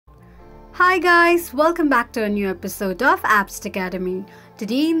Hi guys, welcome back to a new episode of Apps Academy.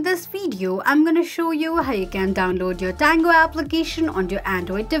 Today in this video, I'm going to show you how you can download your Tango application on your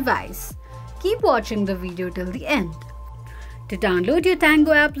Android device. Keep watching the video till the end. To download your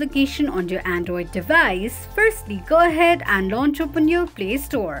Tango application on your Android device, firstly go ahead and launch open your Play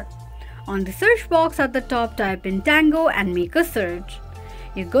Store. On the search box at the top, type in Tango and make a search.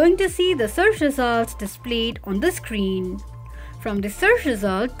 You're going to see the search results displayed on the screen. From the search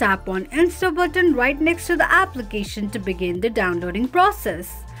result, tap on Install button right next to the application to begin the downloading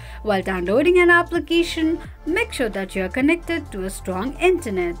process. While downloading an application, make sure that you are connected to a strong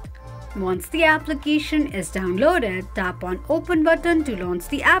internet. Once the application is downloaded, tap on Open button to launch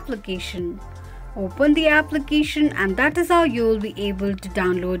the application. Open the application and that is how you will be able to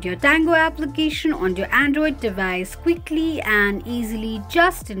download your Tango application on your Android device quickly and easily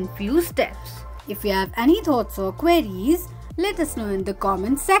just in few steps. If you have any thoughts or queries, let us know in the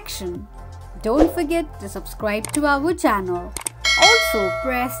comment section. Don't forget to subscribe to our channel. Also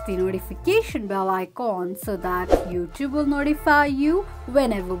press the notification bell icon so that YouTube will notify you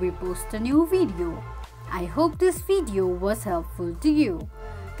whenever we post a new video. I hope this video was helpful to you.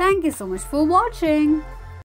 Thank you so much for watching.